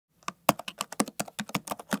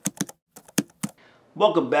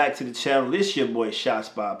Welcome back to the channel. This is your boy Shots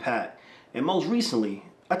by Pat. And most recently,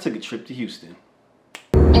 I took a trip to Houston.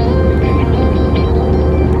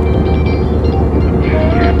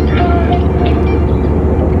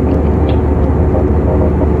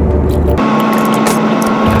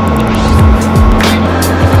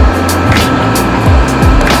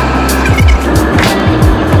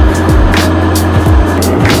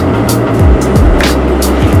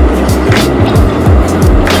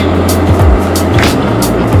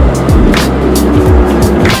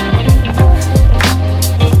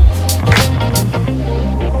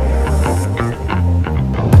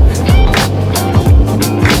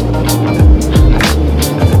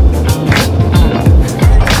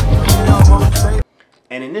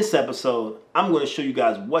 And in this episode, I'm going to show you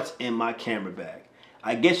guys what's in my camera bag.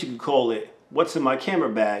 I guess you could call it What's in My Camera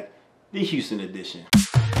Bag, the Houston edition.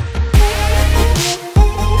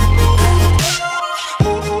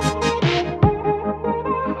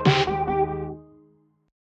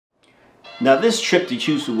 Now this trip to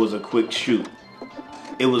Houston was a quick shoot.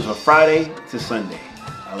 It was a Friday to Sunday.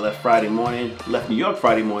 I left New York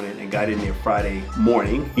Friday morning and got in there Friday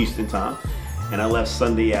morning, Houston time, and I left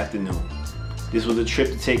Sunday afternoon. This was a trip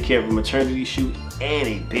to take care of a maternity shoot and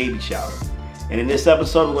a baby shower. And in this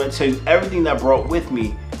episode, I'm going to tell you everything that I brought with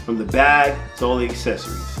me, from the bag to all the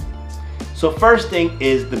accessories. So first thing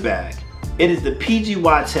is the bag. It is the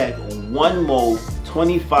PGY-TECH One Mode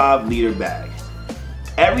 25-liter bag.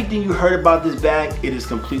 Everything you heard about this bag, it is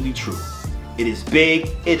completely true. It is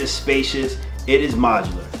big, it is spacious, it is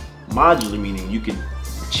modular. Modular meaning you can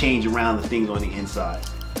change around the things on the inside.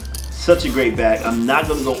 Such a great bag. I'm not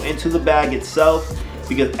going to go into the bag itself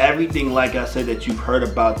because everything, like I said, that you've heard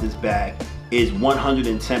about this bag is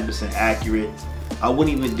 110% accurate. I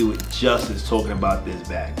wouldn't even do it justice talking about this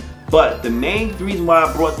bag. But the main reason why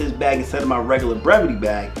I brought this bag instead of my regular Brevity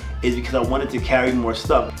bag is because I wanted to carry more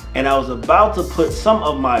stuff. And I was about to put some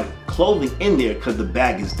of my clothing in there because the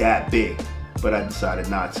bag is that big. But I decided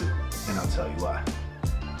not to, and I'll tell you why.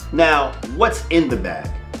 Now, what's in the bag?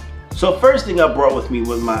 So first thing I brought with me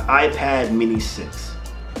was my iPad Mini 6.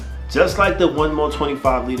 Just like the One Mode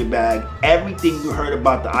 25-liter bag, everything you heard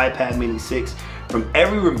about the iPad Mini 6, from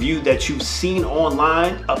every review that you've seen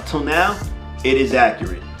online up till now, it is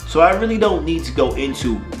accurate. So I really don't need to go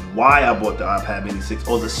into why I bought the iPad Mini 6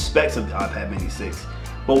 or the specs of the iPad Mini 6.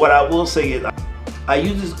 But what I will say is I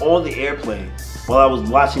use this on the airplane while I was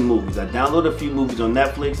watching movies. I downloaded a few movies on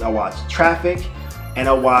Netflix. I watched Traffic and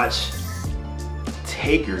I watched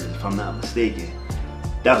Takers, if I'm not mistaken.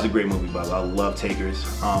 That was a great movie, by the way. I love Takers.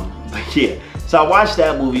 But yeah, so I watched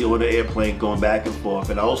that movie on the airplane going back and forth,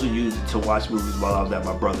 and I also used it to watch movies while I was at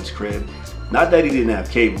my brother's crib. Not that he didn't have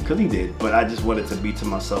cable, because he did, but I just wanted to be to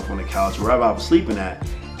myself on the couch wherever I was sleeping at,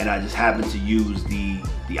 and I just happened to use the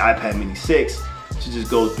iPad Mini 6 to just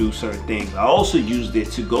go through certain things. I also used it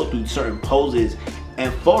to go through certain poses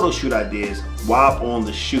and photo shoot ideas while on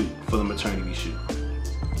the shoot for the maternity shoot.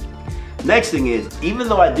 Next thing is, even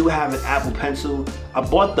though I do have an Apple Pencil, I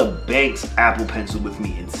bought the Banks Apple Pencil with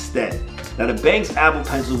me instead. Now the Banks Apple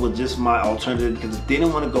Pencil was just my alternative because I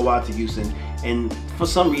didn't want to go out to Houston and for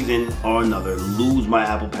some reason or another lose my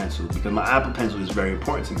Apple Pencil, because my Apple Pencil is very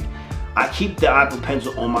important to me. I keep the Apple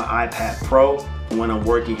Pencil on my iPad Pro when I'm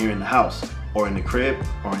working here in the house or in the crib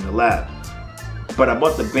or in the lab. But I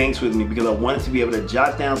bought the Banks with me because I wanted to be able to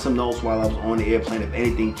jot down some notes while I was on the airplane if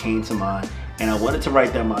anything came to mind. And I wanted to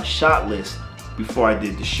write down my shot list before I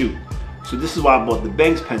did the shoot. So this is why I bought the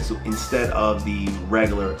Banks pencil instead of the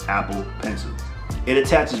regular Apple Pencil. It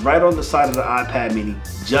attaches right on the side of the iPad Mini,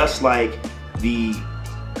 just like the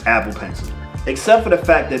Apple Pencil. Except for the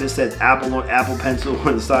fact that it says Apple on Apple Pencil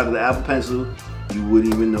on the side of the Apple Pencil, you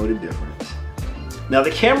wouldn't even know the difference. Now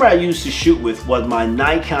the camera I used to shoot with was my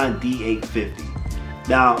Nikon D850.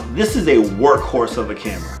 Now this is a workhorse of a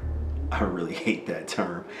camera. I really hate that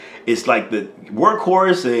term. It's like the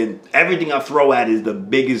workhorse, and everything I throw at is the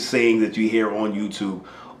biggest saying that you hear on YouTube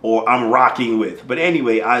or I'm rocking with. But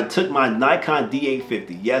anyway, I took my Nikon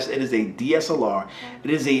D850. Yes, it is a DSLR.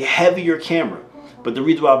 It is a heavier camera. But the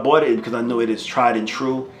reason why I bought it is because I know it is tried and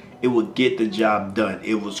true. It would get the job done.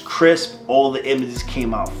 It was crisp. All the images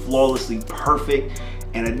came out flawlessly perfect.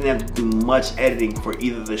 And I didn't have to do much editing for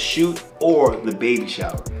either the shoot or the baby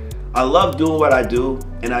shower. I love doing what I do,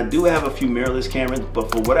 and I do have a few mirrorless cameras, but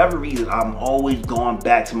for whatever reason, I'm always going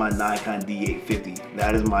back to my Nikon D850.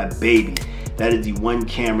 That is my baby. That is the one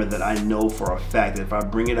camera that I know for a fact that if I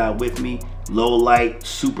bring it out with me, low light,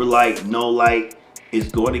 super light, no light, it's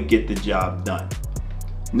going to get the job done.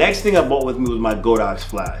 Next thing I bought with me was my Godox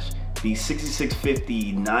flash, the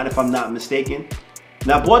 6650 9 if I'm not mistaken.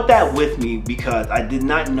 Now I brought that with me because I did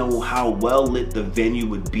not know how well lit the venue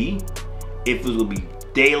would be. If it was gonna be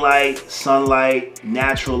daylight, sunlight,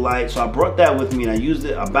 natural light. So I brought that with me and I used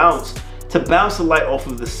it, a bounce, to bounce the light off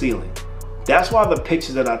of the ceiling. That's why the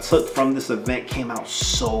pictures that I took from this event came out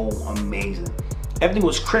so amazing. Everything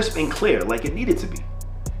was crisp and clear like it needed to be.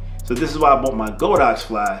 So this is why I bought my Godox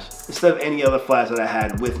flash instead of any other flash that I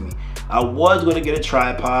had with me. I was gonna get a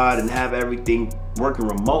tripod and have everything working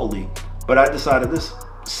remotely, but I decided this,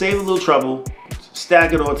 save a little trouble,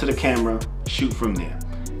 stack it onto the camera, shoot from there.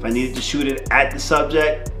 If I needed to shoot it at the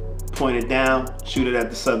subject, point it down, shoot it at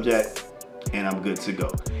the subject, and I'm good to go.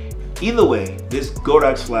 Either way, this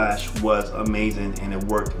Godox flash was amazing and it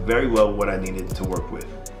worked very well with what I needed to work with.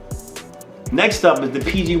 Next up is the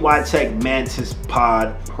PGYTech Mantis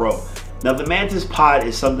Pod Pro. Now the Mantis Pod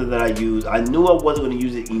is something that I use. I knew I wasn't going to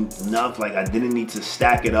use it enough, like I didn't need to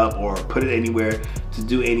stack it up or put it anywhere to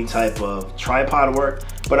do any type of tripod work,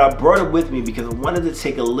 but I brought it with me because I wanted to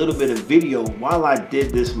take a little bit of video while I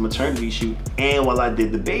did this maternity shoot and while I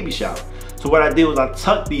did the baby shower. So what I did was I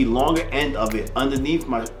tucked the longer end of it underneath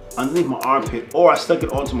my armpit, or I stuck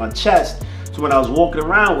it onto my chest. So when I was walking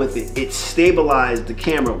around with it, it stabilized the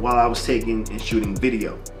camera while I was taking and shooting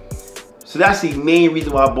video. So that's the main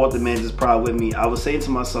reason why I bought the Mantis Pod with me. I was saying to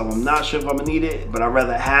myself, I'm not sure if I'm gonna need it, but I'd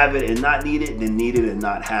rather have it and not need it than need it and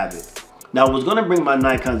not have it. Now I was gonna bring my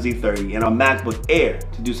Nikon Z30 and a MacBook Air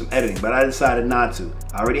to do some editing, but I decided not to.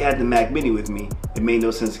 I already had the Mac Mini with me. It made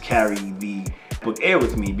no sense to carry the MacBook Air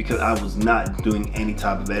with me because I was not doing any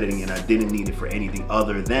type of editing and I didn't need it for anything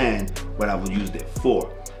other than what I would use it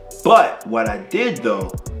for. But what I did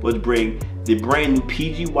though was bring the brand new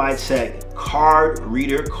PGYTech card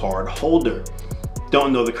reader card holder.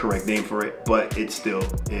 Don't know the correct name for it, but it still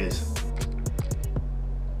is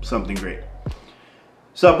something great.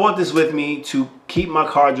 So I bought this with me to keep my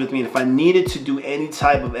cards with me, and if I needed to do any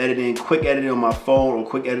type of editing, quick editing on my phone or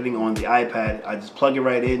quick editing on the iPad, I just plug it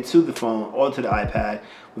right into the phone or to the iPad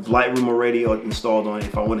with Lightroom already installed on it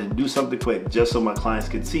if I wanted to do something quick, just so my clients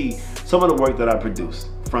could see some of the work that I produced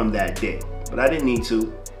from that day. But I didn't need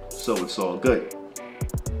to, so it's all good.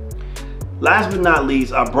 Last but not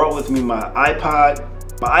least, I brought with me my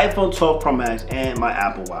iPod, my iPhone 12 Pro Max, and my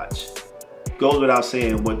Apple Watch. Goes without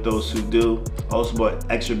saying what those two do. I also bought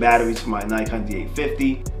extra batteries for my Nikon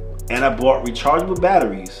D850, and I bought rechargeable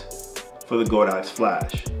batteries for the Godox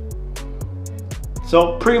flash.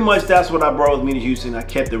 So pretty much that's what I brought with me to Houston. I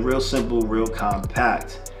kept it real simple, real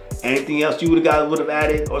compact. Anything else you would have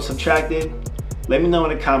added or subtracted? Let me know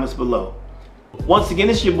in the comments below. Once again,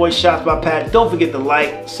 it's your boy Shots by Pat. Don't forget to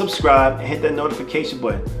like, subscribe, and hit that notification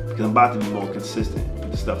button because I'm about to be more consistent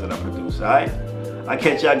with the stuff that I produce, alright? I'll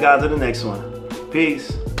catch y'all guys in the next one.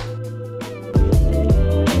 Peace.